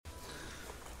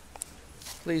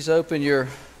Please open your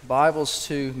Bibles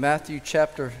to Matthew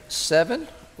chapter 7.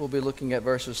 We'll be looking at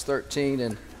verses 13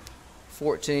 and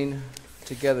 14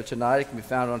 together tonight. It can be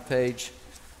found on page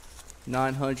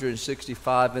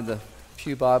 965 in the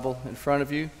Pew Bible in front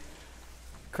of you.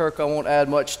 Kirk, I won't add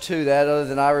much to that other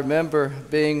than I remember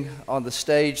being on the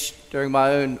stage during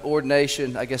my own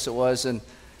ordination, I guess it was, and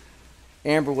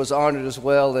Amber was honored as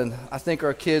well, and I think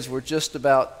our kids were just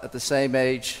about at the same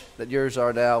age that yours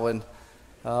are now, and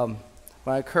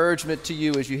my encouragement to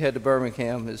you as you head to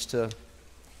Birmingham is to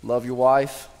love your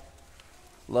wife,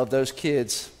 love those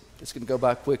kids. It's going to go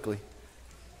by quickly.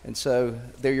 And so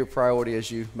they're your priority as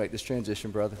you make this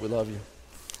transition, brother. We love you.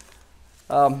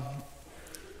 I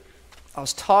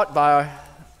was taught by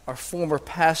our former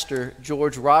pastor,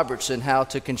 George Robertson, how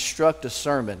to construct a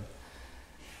sermon.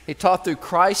 He taught through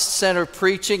Christ-centered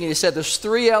preaching, and he said there's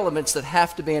three elements that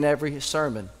have to be in every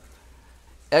sermon: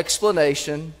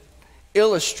 explanation,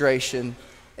 illustration,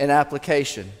 and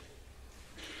application.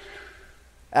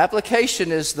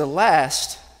 Application is the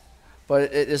last,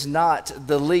 but it is not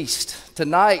the least.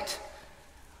 Tonight,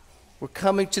 we're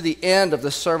coming to the end of the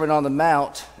Sermon on the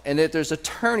Mount, and there's a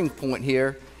turning point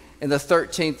here in the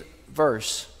 13th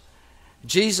verse.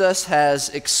 Jesus has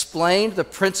explained the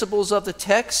principles of the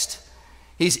text.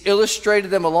 He's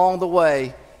illustrated them along the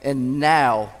way, and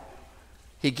now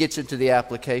he gets into the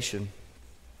application.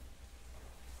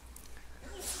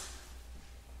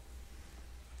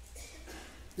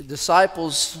 The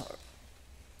disciples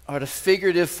are the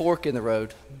figurative fork in the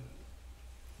road.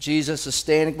 Jesus is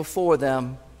standing before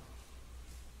them,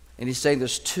 and he's saying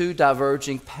there's two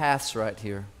diverging paths right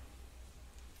here.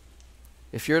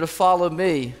 If you're to follow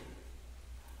me,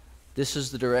 this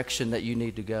is the direction that you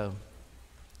need to go.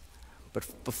 But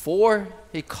before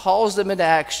he calls them into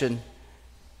action,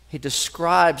 he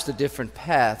describes the different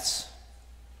paths,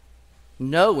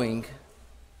 knowing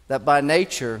that by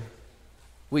nature,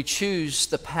 we choose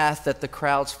the path that the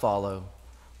crowds follow.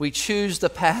 We choose the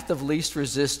path of least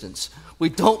resistance. We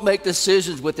don't make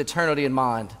decisions with eternity in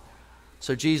mind.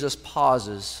 So Jesus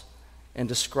pauses and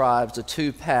describes the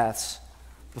two paths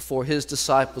before his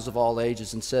disciples of all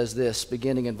ages and says this,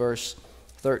 beginning in verse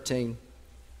 13.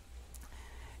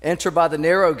 Enter by the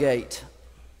narrow gate,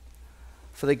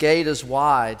 for the gate is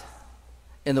wide,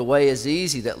 and the way is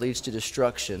easy that leads to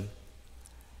destruction,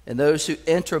 and those who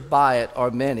enter by it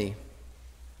are many.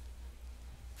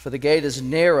 For the gate is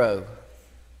narrow,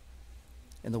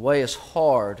 and the way is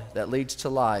hard that leads to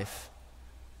life,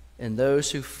 and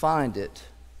those who find it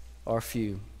are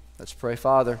few. Let's pray.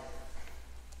 Father,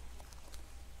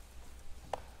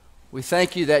 we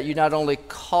thank you that you not only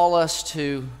call us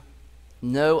to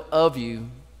know of you,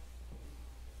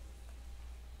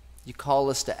 you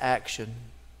call us to action.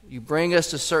 You bring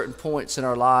us to certain points in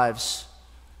our lives,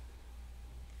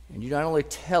 and you not only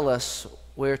tell us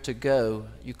where to go,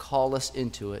 you call us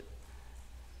into it.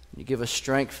 You give us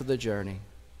strength for the journey.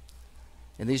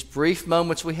 In these brief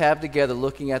moments we have together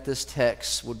looking at this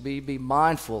text, would we be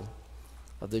mindful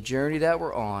of the journey that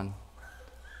we're on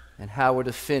and how we're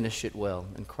to finish it well.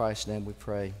 In Christ's name we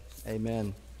pray.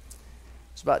 Amen.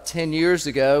 It's about 10 years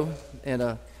ago in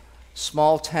a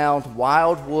small town,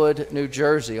 Wildwood, New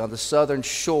Jersey, on the southern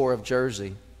shore of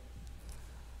Jersey.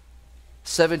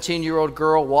 17-year-old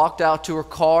girl walked out to her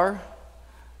car,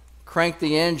 cranked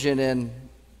the engine, and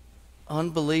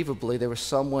unbelievably, there was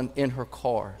someone in her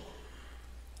car.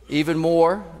 Even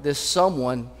more, this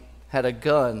someone had a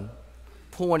gun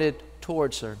pointed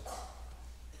towards her.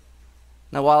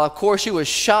 Now, while of course she was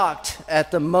shocked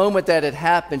at the moment that it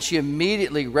happened, she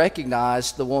immediately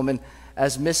recognized the woman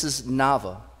as Mrs.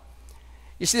 Nava.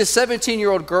 You see, the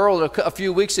 17-year-old girl a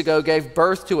few weeks ago gave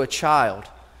birth to a child,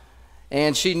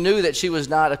 and she knew that she was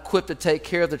not equipped to take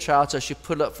care of the child, so she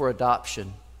put it up for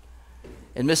adoption.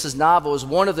 And Mrs. Nava was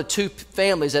one of the two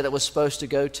families that it was supposed to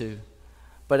go to,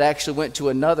 but actually went to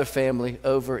another family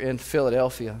over in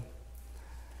Philadelphia.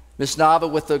 Miss Nava,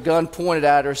 with the gun pointed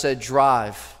at her, said,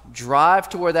 drive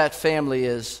to where that family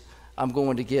is. I'm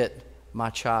going to get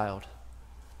my child.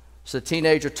 So the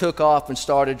teenager took off and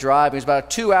started driving. It was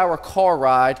about a 2-hour car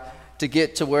ride to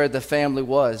get to where the family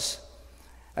was.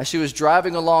 As she was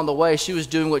driving along the way, she was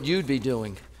doing what you'd be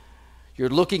doing. You're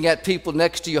looking at people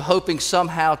next to you, hoping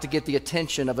somehow to get the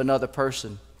attention of another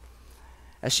person.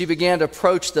 As she began to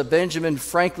approach the Benjamin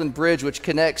Franklin Bridge, which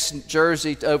connects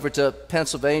Jersey over to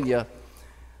Pennsylvania,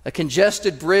 a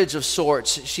congested bridge of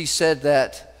sorts, she said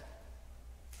that,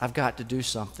 I've got to do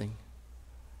something.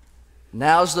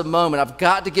 Now's the moment. I've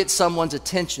got to get someone's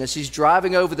attention. As she's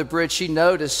driving over the bridge, she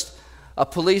noticed a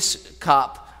police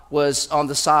cop was on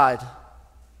the side.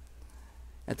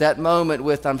 At that moment,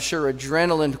 with, I'm sure,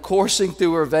 adrenaline coursing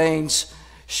through her veins,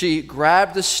 She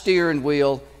grabbed the steering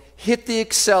wheel, hit the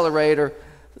accelerator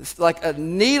like a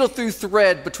needle through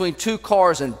thread between two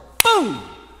cars, and boom,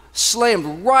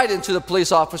 slammed right into the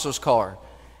police officer's car.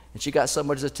 And she got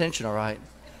somebody's attention, all right.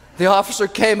 The officer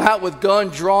came out with gun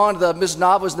drawn. Ms.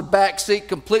 Nava was in the back seat,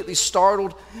 completely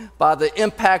startled by the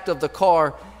impact of the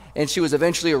car, and she was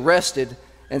eventually arrested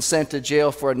and sent to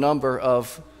jail for a number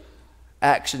of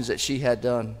actions that she had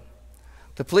done.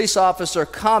 The police officer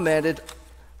commented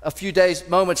a few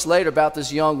moments later about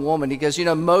this young woman. He goes,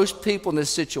 most people in this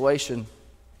situation,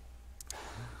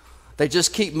 they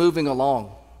just keep moving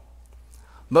along.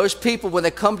 Most people, when they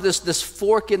come to this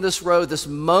fork in this road, this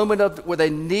moment where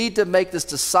they need to make this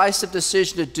decisive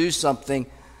decision to do something,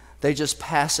 they just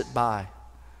pass it by.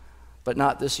 But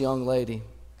not this young lady.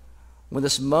 When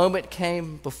this moment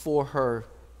came before her,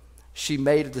 she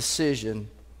made a decision,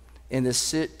 and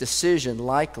this decision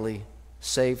likely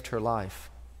saved her life.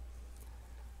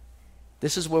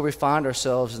 This is where we find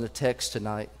ourselves in the text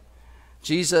tonight.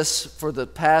 Jesus, for the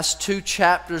past 2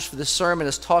 chapters for the sermon,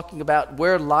 is talking about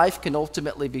where life can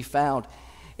ultimately be found.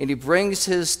 And he brings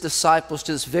his disciples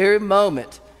to this very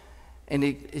moment, and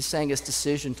he's saying it's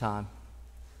decision time.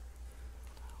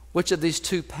 Which of these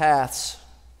 2 paths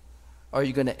are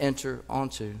you going to enter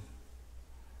onto?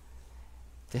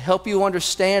 To help you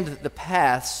understand the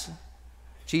paths,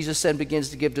 Jesus then begins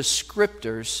to give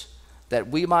descriptors that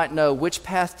we might know which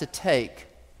path to take,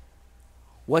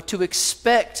 what to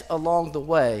expect along the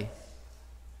way,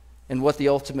 and what the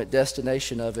ultimate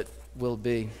destination of it will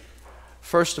be.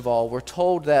 First of all, we're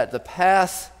told that the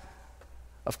path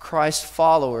of Christ's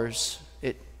followers,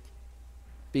 it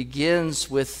begins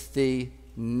with the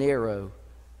narrow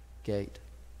gate.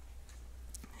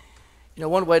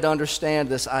 One way to understand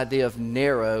this idea of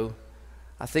narrow,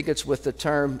 I think it's with the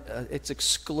term, it's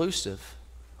exclusive.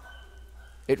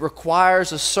 It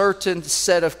requires a certain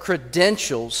set of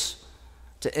credentials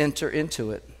to enter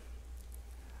into it.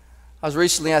 I was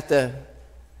recently at the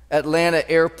Atlanta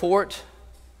airport.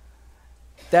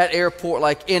 That airport,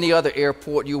 like any other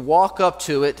airport, you walk up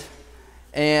to it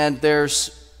and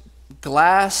there's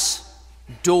glass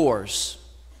doors,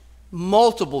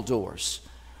 multiple doors.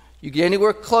 You get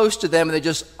anywhere close to them and they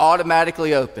just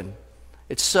automatically open.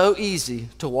 It's so easy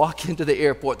to walk into the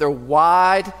airport. They're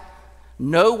wide.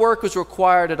 No work is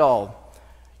required at all.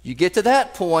 You get to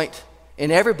that point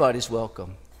and everybody's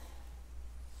welcome.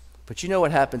 But you know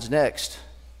what happens next?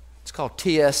 It's called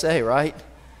TSA, right?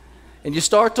 And you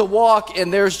start to walk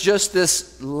and there's just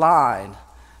this line,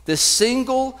 this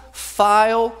single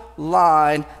file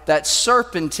line that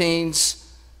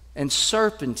serpentines and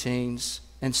serpentines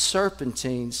and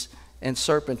serpentines and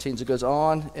serpentines. It goes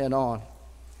on and on.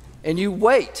 And you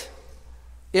wait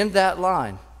in that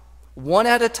line, one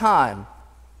at a time,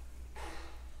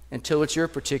 until it's your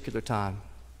particular time.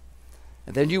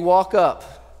 And then you walk up.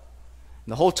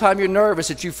 And the whole time you're nervous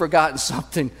that you've forgotten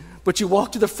something, but you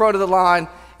walk to the front of the line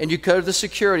and you go to the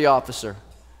security officer.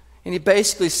 And he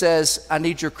basically says, I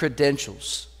need your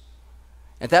credentials.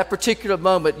 At that particular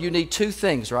moment, you need 2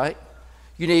 things, right?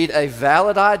 You need a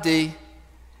valid ID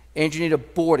and you need a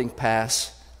boarding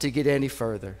pass to get any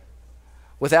further.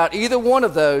 Without either one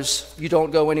of those, you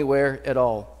don't go anywhere at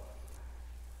all.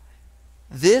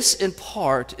 This, in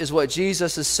part, is what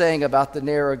Jesus is saying about the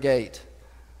narrow gate.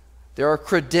 There are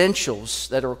credentials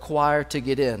that are required to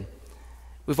get in.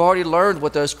 We've already learned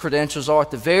what those credentials are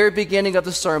at the very beginning of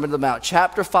the Sermon on the Mount.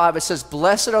 Chapter 5, it says,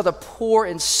 "Blessed are the poor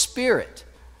in spirit."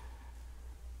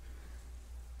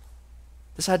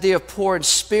 This idea of poor in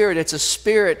spirit, it's a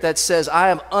spirit that says, I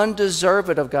am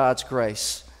undeserved of God's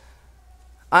grace.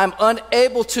 I'm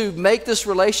unable to make this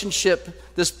relationship,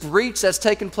 this breach that's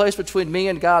taken place between me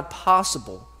and God,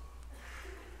 possible.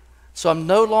 So I'm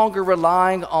no longer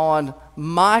relying on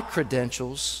my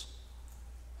credentials.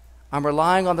 I'm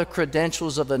relying on the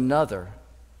credentials of another.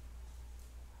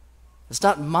 It's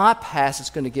not my pass that's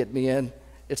going to get me in.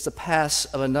 It's the pass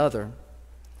of another.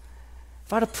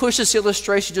 If I had to push this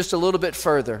illustration just a little bit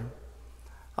further,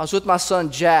 I was with my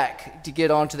son Jack to get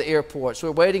onto the airport. So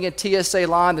we're waiting in TSA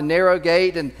line, the narrow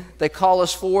gate, and they call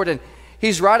us forward. And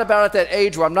he's right about at that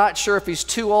age where I'm not sure if he's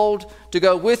too old to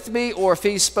go with me or if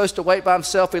he's supposed to wait by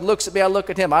himself. He looks at me, I look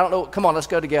at him. I don't know. Come on, let's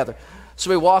go together. So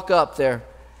we walk up there,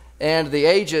 and the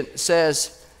agent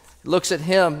looks at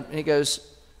him, and he goes,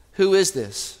 "Who is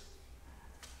this?"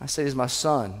 I said, "He's my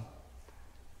son."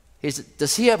 He said,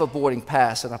 "Does he have a boarding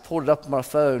pass?" And I pulled it up on my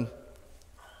phone,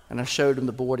 and I showed him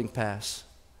the boarding pass.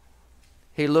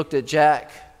 He looked at Jack.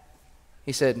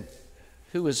 He said,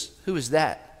 who is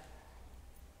that?"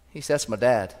 He said, "That's my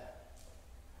dad."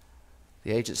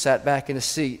 The agent sat back in his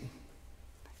seat,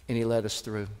 and he led us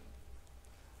through.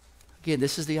 Again,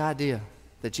 this is the idea.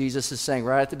 that Jesus is saying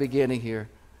right at the beginning here.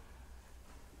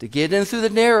 To get in through the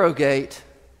narrow gate,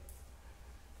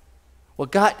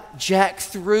 what got Jack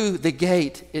through the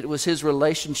gate, it was his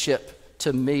relationship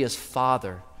to me as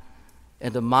Father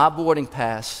and to my boarding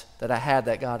pass that I had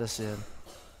that got us in.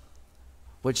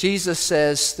 What Jesus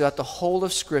says throughout the whole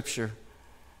of Scripture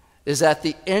is that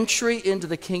the entry into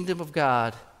the kingdom of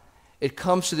God, it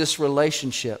comes to this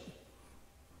relationship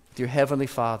with your Heavenly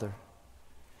Father.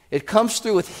 It comes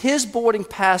through with His boarding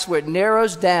pass where it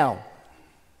narrows down.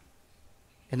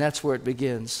 And that's where it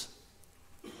begins.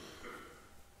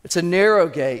 It's a narrow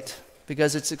gate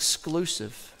because it's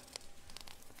exclusive.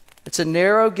 It's a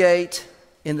narrow gate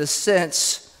in the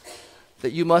sense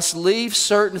that you must leave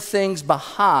certain things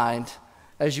behind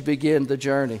as you begin the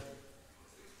journey.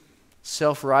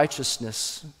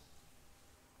 Self-righteousness,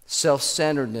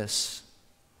 self-centeredness,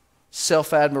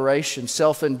 self-admiration,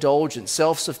 self-indulgence,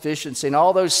 self-sufficiency, and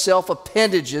all those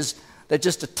self-appendages that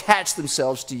just attach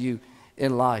themselves to you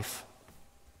in life.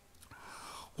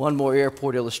 One more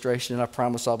airport illustration, and I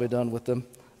promise I'll be done with them.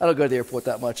 I don't go to the airport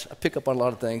that much. I pick up on a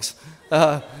lot of things.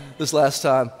 This last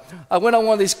time, I went on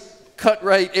one of these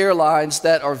cut-rate airlines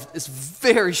that is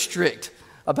very strict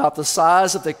about the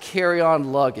size of the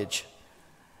carry-on luggage.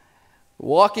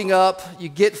 Walking up, you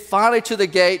get finally to the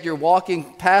gate, you're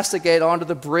walking past the gate onto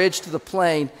the bridge to the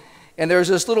plane, and there's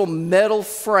this little metal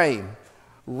frame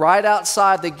right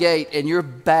outside the gate, and your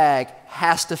bag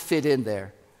has to fit in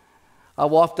there. I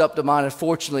walked up to mine, and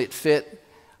fortunately it fit,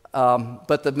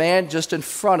 but the man just in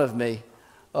front of me,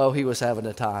 oh, he was having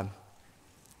a time.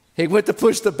 He went to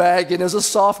push the bag, and it was a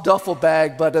soft duffel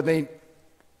bag, but I mean,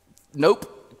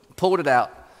 nope, pulled it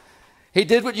out. He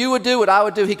did what you would do, what I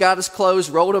would do. He got his clothes,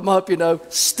 rolled them up,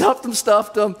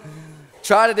 stuffed them,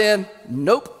 tried it in.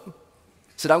 Nope.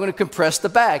 Said, I'm going to compress the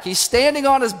bag. He's standing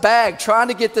on his bag, trying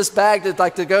to get this bag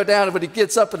to go down, and when he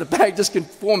gets up, and the bag just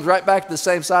conforms right back to the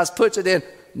same size, puts it in.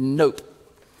 Nope.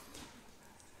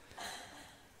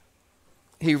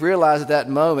 He realized at that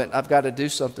moment, I've got to do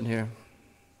something here.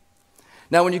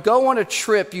 Now, when you go on a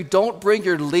trip, you don't bring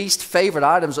your least favorite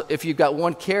items if you've got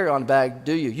one carry-on bag,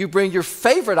 do you? You bring your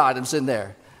favorite items in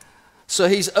there. So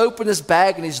he's opened his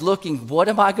bag and he's looking, what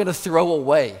am I going to throw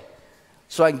away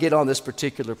so I can get on this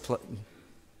particular plane?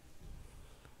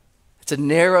 It's a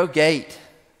narrow gate.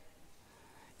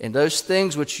 And those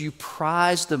things which you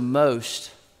prize the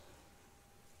most,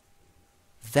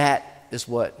 that is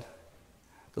what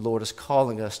the Lord is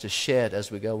calling us to shed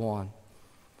as we go on.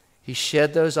 He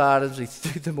shed those items, he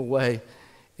threw them away,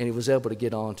 and he was able to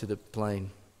get onto the plane.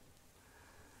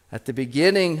 At the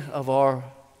beginning of our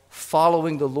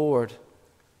following the Lord,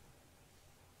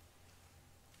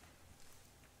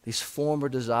 these former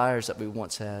desires that we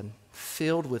once had,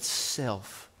 filled with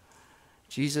self,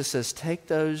 Jesus says, take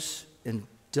those and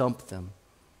dump them.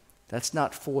 That's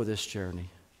not for this journey.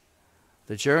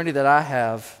 The journey that I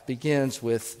have begins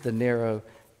with the narrow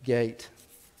gate.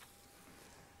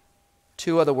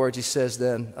 Two other words he says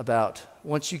then about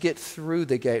once you get through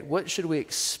the gate, what should we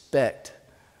expect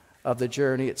of the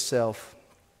journey itself?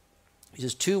 He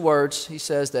says two words. He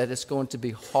says that it's going to be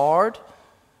hard,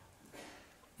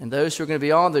 and those who are going to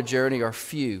be on the journey are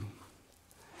few.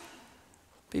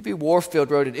 B.B.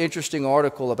 Warfield wrote an interesting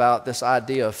article about this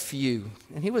idea of few,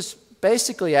 and he was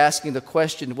basically asking the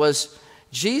question, was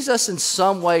Jesus in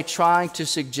some way trying to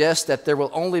suggest that there will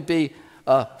only be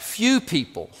a few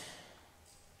people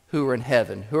who are in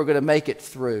heaven, who are going to make it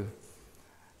through?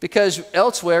 Because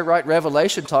elsewhere, right,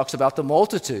 Revelation talks about the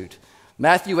multitude.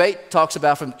 Matthew 8 talks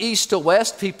about from east to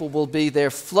west, people will be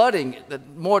there flooding,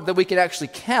 more than we can actually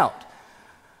count.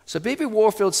 So B.B.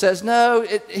 Warfield says, no,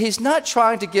 he's not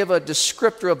trying to give a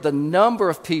descriptor of the number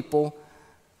of people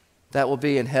that will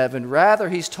be in heaven. Rather,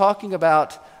 he's talking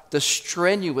about the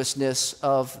strenuousness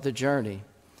of the journey.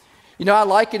 I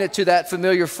liken it to that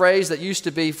familiar phrase that used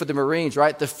to be for the Marines,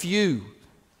 right? The few,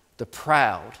 the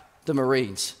proud, the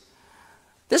Marines.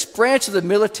 This branch of the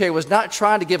military was not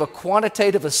trying to give a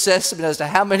quantitative assessment as to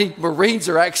how many Marines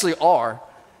there actually are.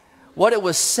 What it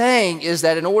was saying is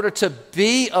that in order to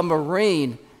be a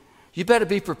Marine, you better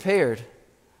be prepared.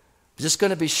 It's just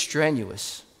going to be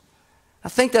strenuous. I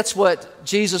think that's what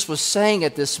Jesus was saying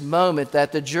at this moment,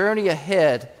 that the journey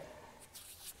ahead,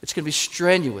 it's going to be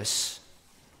strenuous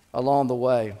along the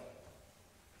way.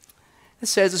 It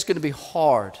says it's going to be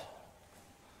hard.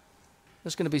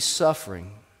 There's going to be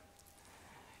suffering.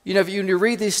 If you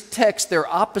read these texts, they're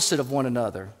opposite of one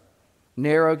another.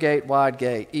 Narrow gate, wide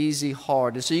gate, easy,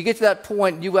 hard. And so you get to that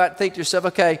point, and you got to think to yourself,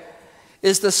 okay,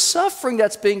 is the suffering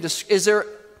that's being is there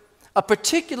a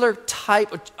particular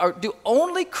type, or do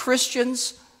only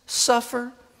Christians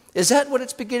suffer? Is that what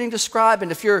it's beginning to describe?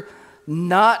 And if you're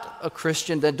not a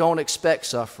Christian, then don't expect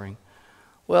suffering.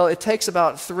 Well, it takes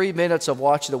about 3 minutes of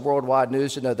watching the worldwide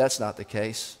news to know that's not the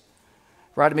case.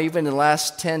 Right? I mean, even in the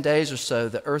last 10 days or so,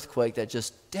 the earthquake that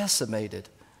just decimated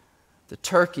the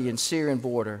Turkey and Syrian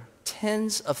border,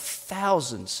 tens of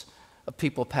thousands of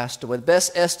people passed away. The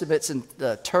best estimates in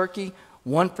Turkey,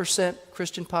 1%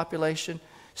 Christian population.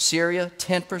 Syria,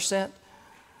 10%.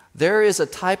 There is a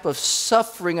type of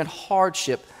suffering and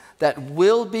hardship that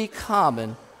will be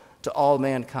common to all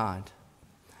mankind.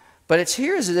 But it's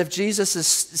here as if Jesus is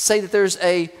saying that there's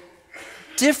a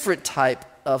different type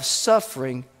of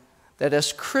suffering that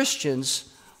as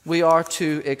Christians we are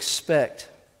to expect.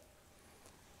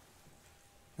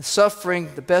 The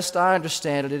suffering, the best I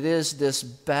understand it, it is this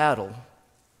battle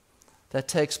that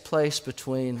takes place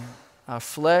between our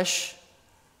flesh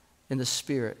and the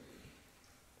spirit.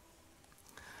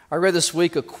 I read this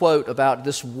week a quote about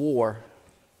this war.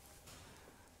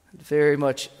 It very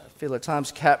much, I feel at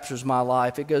times, captures my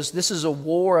life. It goes, "This is a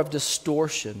war of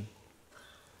distortion.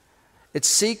 It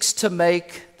seeks to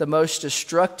make the most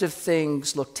destructive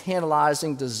things look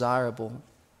tantalizing, desirable.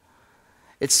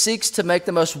 It seeks to make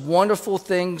the most wonderful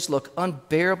things look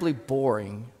unbearably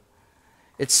boring.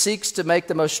 It seeks to make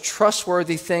the most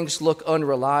trustworthy things look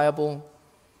unreliable.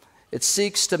 It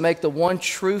seeks to make the one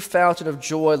true fountain of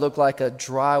joy look like a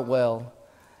dry well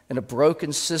and a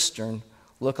broken cistern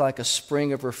look like a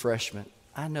spring of refreshment."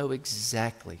 I know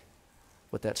exactly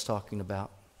what that's talking about.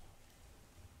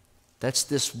 That's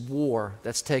this war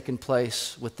that's taken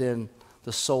place within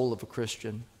the soul of a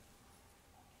Christian.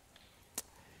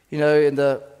 You know, in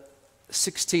the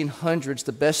 1600s,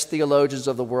 the best theologians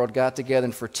of the world got together,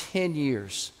 and for 10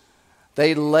 years,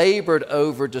 they labored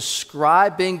over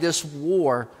describing this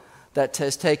war that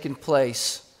has taken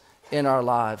place in our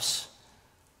lives.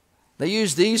 They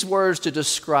use these words to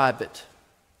describe it: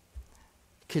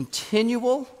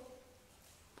 continual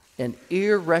and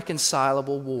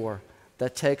irreconcilable war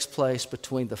that takes place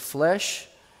between the flesh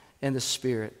and the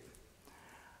spirit.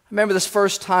 I remember this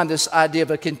first time this idea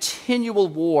of a continual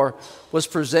war was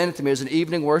presented to me as an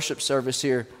evening worship service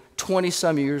here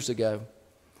 20-some years ago.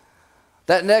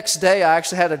 That next day, I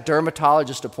actually had a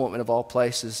dermatologist appointment of all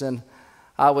places, and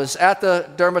I was at the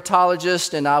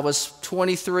dermatologist, and I was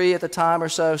 23 at the time or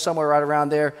so, somewhere right around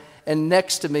there, and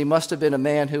next to me must have been a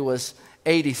man who was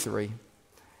 83.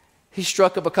 He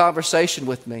struck up a conversation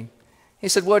with me. He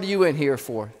said, "What are you in here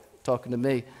for?" Talking to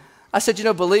me. I said, "You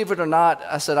know, believe it or not,"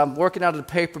 I said, "I'm working out at a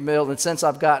paper mill, and since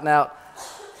I've gotten out,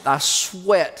 I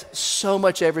sweat so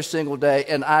much every single day,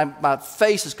 and my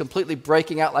face is completely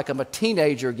breaking out like I'm a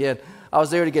teenager again. I was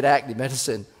there to get acne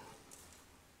medicine."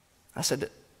 I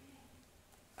said,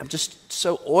 "I'm just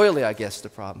so oily, I guess, the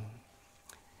problem."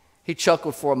 He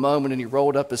chuckled for a moment, and he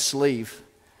rolled up his sleeve.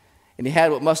 And he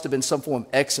had what must have been some form of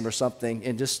eczema or something,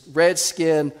 and just red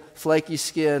skin, flaky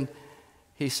skin.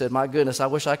 He said, "My goodness, I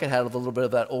wish I could have a little bit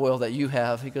of that oil that you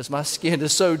have." He goes, "My skin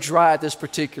is so dry at this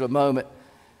particular moment."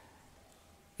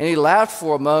 And he laughed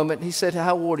for a moment. He said,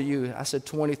 "How old are you?" I said,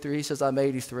 23. He says, "I'm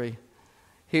 83.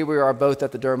 Here we are both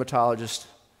at the dermatologist."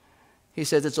 He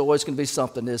says, "It's always going to be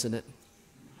something, isn't it?"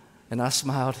 And I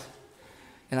smiled.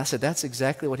 And I said, "That's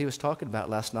exactly what he was talking about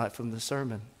last night from the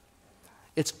sermon."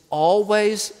 It's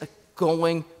always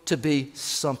going to be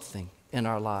something in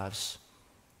our lives.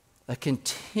 A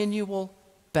continual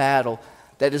battle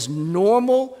that is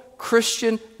normal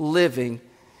Christian living,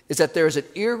 is that there is an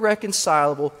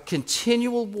irreconcilable,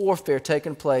 continual warfare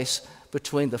taking place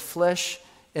between the flesh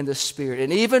and the spirit.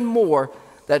 And even more,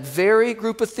 that very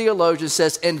group of theologians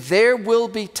says, and there will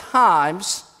be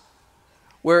times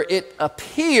where it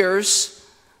appears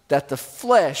that the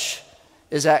flesh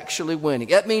is actually winning.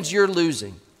 That means you're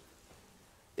losing.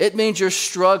 It means you're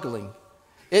struggling.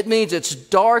 It means it's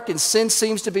dark and sin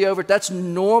seems to be over. That's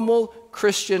normal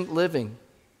Christian living.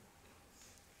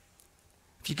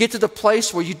 If you get to the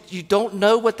place where you don't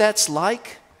know what that's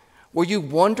like, where you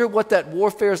wonder what that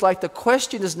warfare is like, the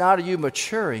question is not, are you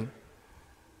maturing?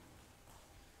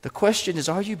 The question is,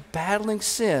 are you battling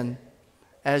sin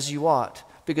as you ought?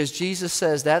 Because Jesus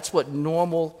says that's what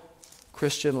normal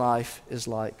Christian life is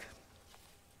like.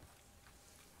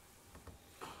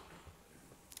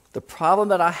 The problem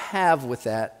that I have with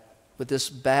that, with this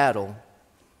battle,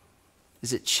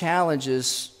 is it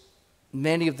challenges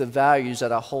many of the values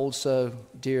that I hold so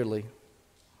dearly.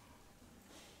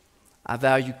 I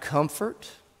value comfort,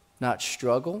 not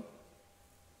struggle.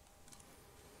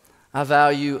 I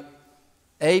value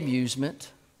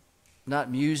amusement,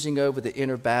 not musing over the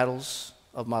inner battles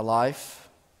of my life.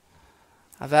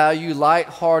 I value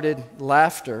light-hearted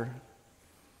laughter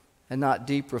and not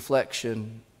deep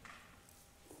reflection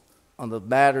on the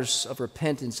matters of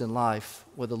repentance in life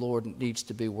where the Lord needs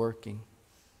to be working.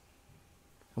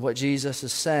 And what Jesus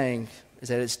is saying is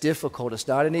that it's difficult. It's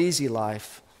not an easy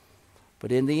life.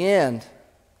 But in the end,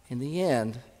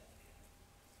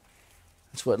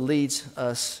 it's what leads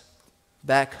us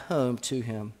back home to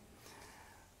Him.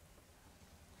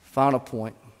 Final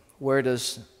point. Where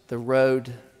does the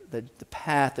road, the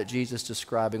path that Jesus is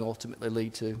describing ultimately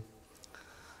lead to?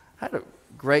 I had a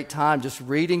great time just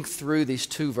reading through these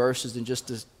two verses, and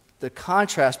just the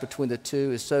contrast between the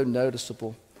two is so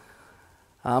noticeable.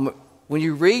 When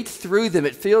you read through them,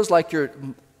 it feels like you're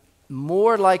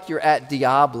more like you're at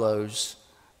Diablo's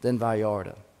than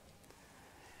Vallarta.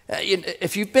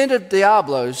 If you've been to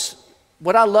Diablo's,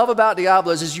 what I love about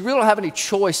Diablo's is you really don't have any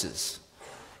choices.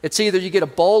 It's either you get a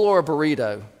bowl or a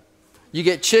burrito. You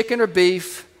get chicken or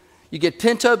beef. You get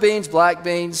pinto beans, black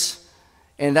beans,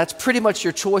 and that's pretty much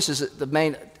your choices. The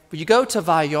main. But you go to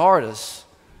Vallarta's,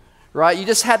 right? You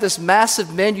just have this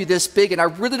massive menu this big, and I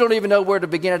really don't even know where to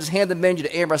begin. I just hand the menu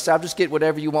to Amber. I say, I'll just get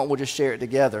whatever you want. We'll just share it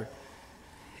together.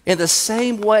 In the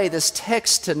same way, this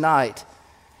text tonight,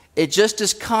 it just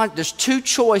is there's two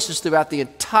choices throughout the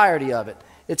entirety of it.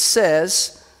 It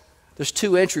says there's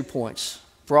two entry points,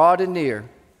 broad and near.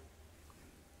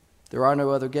 There are no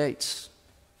other gates.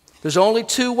 There's only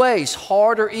two ways,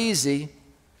 hard or easy,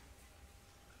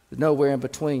 but nowhere in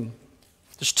between.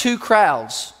 There's two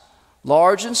crowds,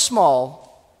 large and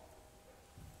small,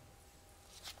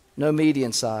 no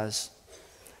median size.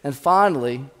 And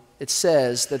finally, it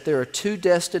says that there are two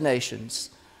destinations,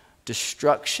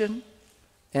 destruction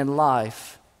and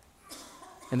life,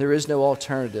 and there is no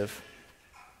alternative.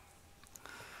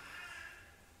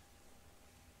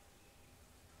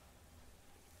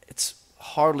 It's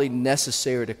hardly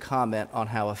necessary to comment on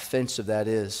how offensive that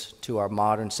is to our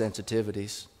modern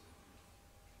sensitivities.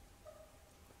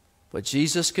 What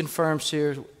Jesus confirms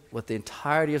here, what the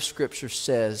entirety of Scripture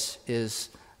says, is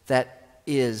that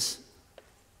is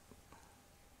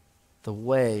the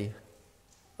way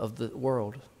of the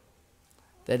world.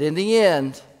 That in the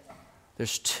end,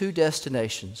 there's two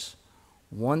destinations,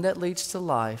 one that leads to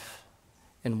life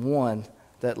and one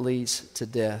that leads to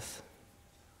death.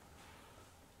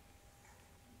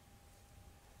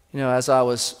 You know, as I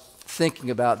was thinking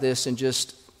about this, and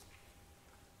just,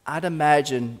 I'd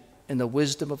imagine in the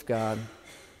wisdom of God,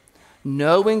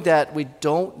 knowing that we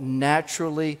don't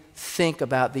naturally think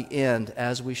about the end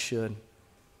as we should.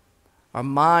 Our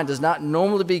mind does not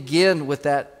normally begin with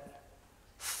that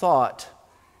thought.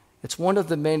 It's one of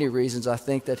the many reasons I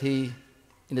think that He,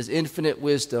 in His infinite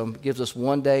wisdom, gives us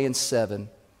one day in 7,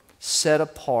 set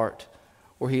apart,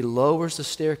 where He lowers the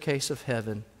staircase of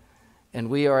heaven, and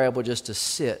we are able just to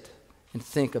sit and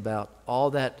think about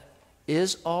all that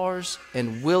is ours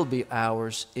and will be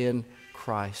ours in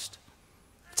Christ.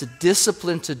 It's a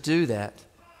discipline to do that,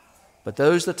 but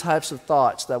those are the types of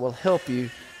thoughts that will help you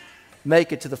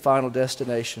make it to the final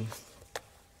destination.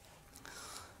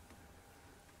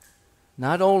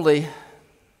 Not only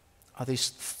are these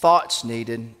thoughts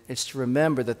needed, it's to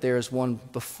remember that there is one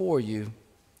before you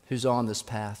who's on this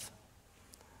path.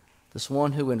 This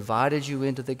one who invited you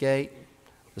into the gate,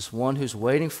 this one who's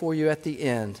waiting for you at the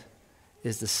end,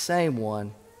 is the same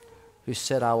one who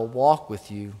said, I will walk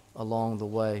with you along the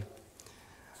way.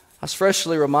 I was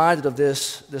freshly reminded of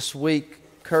this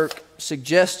week. Kirk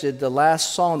suggested the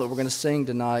last song that we're going to sing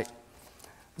tonight.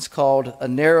 It's called A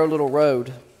Narrow Little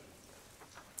Road.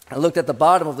 I looked at the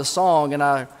bottom of the song, and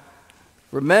I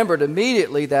remembered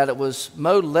immediately that it was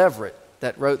Mo Leverett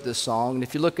that wrote this song. And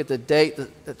if you look at the date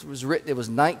that was written, it was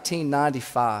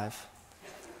 1995.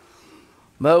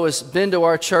 Mo has been to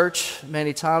our church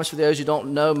many times. For those who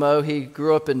don't know Mo, he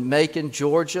grew up in Macon,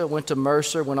 Georgia, went to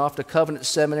Mercer, went off to Covenant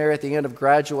Seminary. At the end of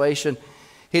graduation,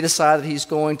 he decided he's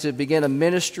going to begin a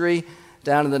ministry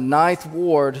down in the 9th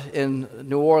Ward in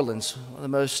New Orleans, one of the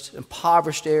most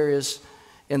impoverished areas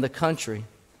in the country.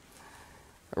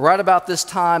 Right about this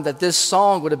time that this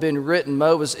song would have been written,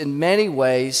 Mo was in many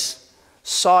ways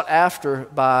sought after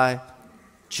by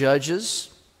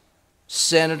judges,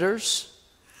 senators.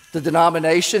 The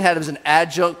denomination had him as an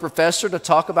adjunct professor to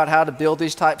talk about how to build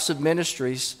these types of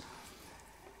ministries.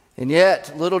 And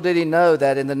yet, little did he know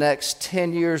that in the next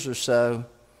 10 years or so,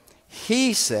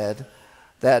 he said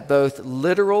that both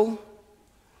literal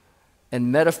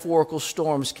and metaphorical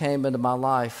storms came into my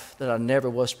life that I never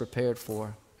was prepared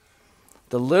for.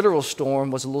 The literal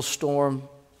storm was a little storm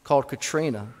called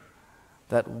Katrina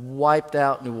that wiped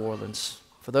out New Orleans.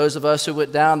 For those of us who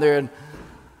went down there and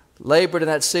labored in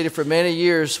that city for many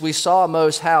years, we saw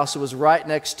Mo's house. It was right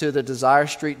next to the Desire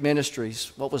Street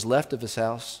Ministries, what was left of his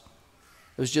house.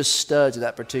 It was just studs at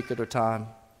that particular time.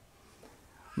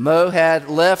 Mo had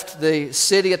left the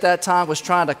city at that time, was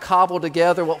trying to cobble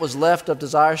together what was left of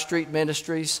Desire Street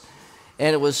Ministries.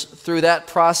 And it was through that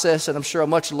process, and I'm sure a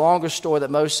much longer story,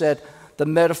 that Mo said the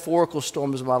metaphorical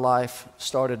storms of my life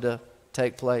started to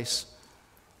take place.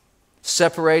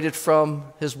 Separated from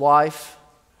his wife,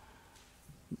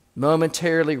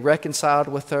 momentarily reconciled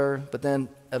with her, but then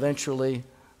eventually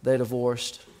they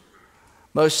divorced.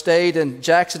 Mo stayed in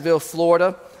Jacksonville,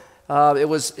 Florida. It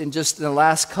was in the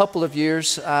last couple of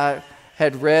years I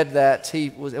had read that he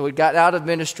got out of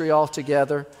ministry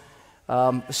altogether.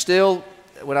 Still,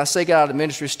 when I say got out of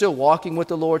ministry, still walking with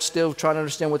the Lord, still trying to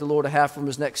understand what the Lord would have from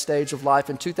his next stage of life.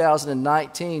 In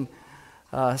 2019,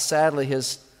 sadly,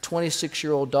 his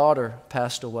 26-year-old daughter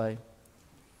passed away.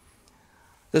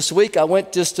 This week, I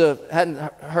went hadn't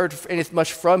heard anything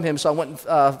much from him, so I went and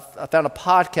I found a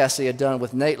podcast he had done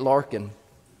with Nate Larkin.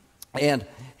 And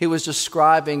he was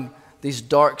describing these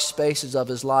dark spaces of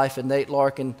his life. And Nate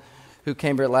Larkin, who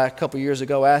came here a couple of years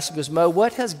ago, asked him, goes, Mo,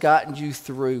 what has gotten you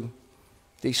through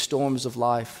these storms of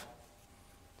life?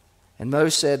 And Mo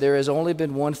said, there has only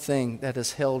been one thing that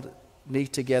has held me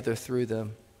together through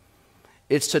them.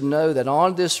 It's to know that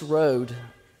on this road,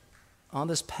 on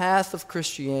this path of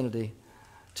Christianity,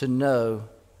 to know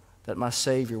that my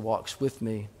Savior walks with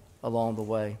me along the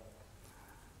way.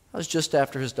 That was just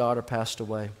after his daughter passed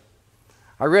away.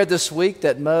 I read this week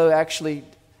that Mo actually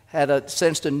had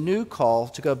sensed a new call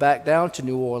to go back down to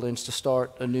New Orleans to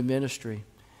start a new ministry.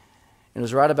 And it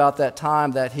was right about that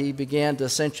time that he began to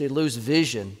essentially lose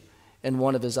vision in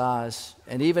one of his eyes.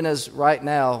 And even as right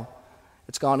now,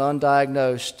 it's gone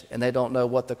undiagnosed, and they don't know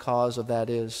what the cause of that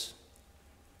is.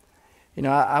 You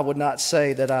know, I would not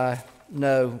say that I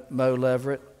know Mo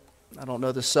Leverett. I don't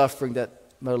know the suffering that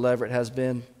Mo Leverett has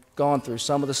gone through.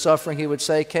 Some of the suffering, he would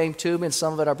say, came to me, and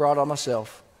some of it I brought on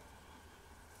myself.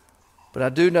 But I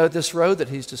do know this road that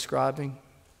he's describing.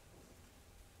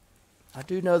 I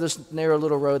do know this narrow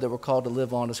little road that we're called to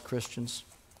live on as Christians.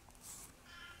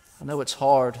 I know it's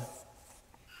hard.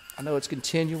 I know it's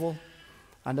continual.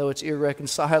 I know it's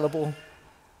irreconcilable.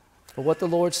 But what the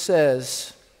Lord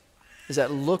says is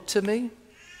that, look to me.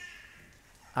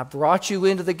 I brought you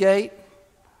into the gate.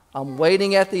 I'm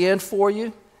waiting at the end for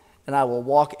you. And I will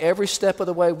walk every step of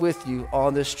the way with you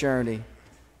on this journey.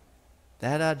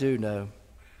 That I do know.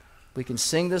 We can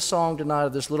sing this song tonight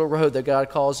of this little road that God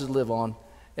calls us to live on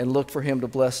and look for him to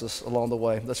bless us along the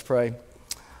way. Let's pray.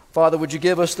 Father, would you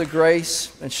give us the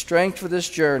grace and strength for this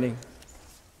journey?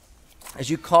 As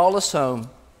you call us home,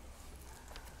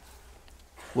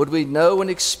 would we know and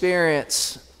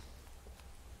experience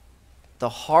the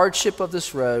hardship of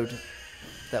this road,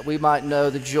 that we might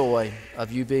know the joy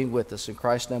of you being with us. In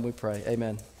Christ's name we pray.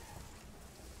 Amen.